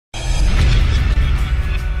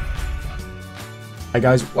Hi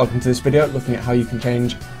guys, welcome to this video looking at how you can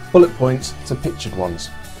change bullet points to pictured ones.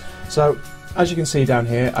 So as you can see down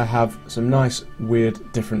here, I have some nice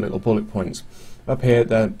weird different little bullet points. Up here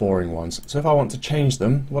they're boring ones. So if I want to change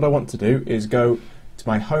them, what I want to do is go to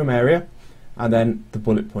my home area and then the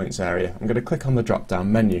bullet points area. I'm going to click on the drop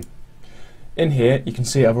down menu. In here you can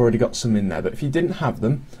see I've already got some in there, but if you didn't have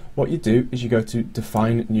them, what you do is you go to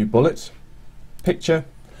define new bullet, picture,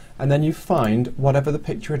 and then you find whatever the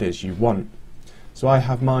picture it is you want. So I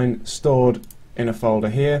have mine stored in a folder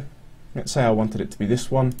here. Let's say I wanted it to be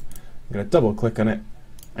this one. I'm going to double click on it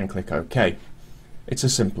and click OK. It's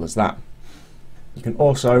as simple as that. You can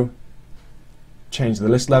also change the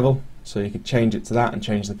list level, so you could change it to that and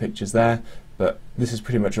change the pictures there, but this is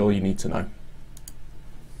pretty much all you need to know.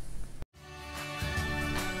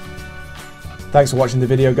 Thanks for watching the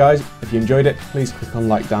video guys. If you enjoyed it, please click on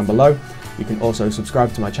like down below. You can also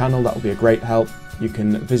subscribe to my channel, that will be a great help. You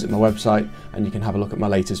can visit my website and you can have a look at my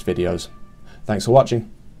latest videos. Thanks for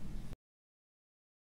watching.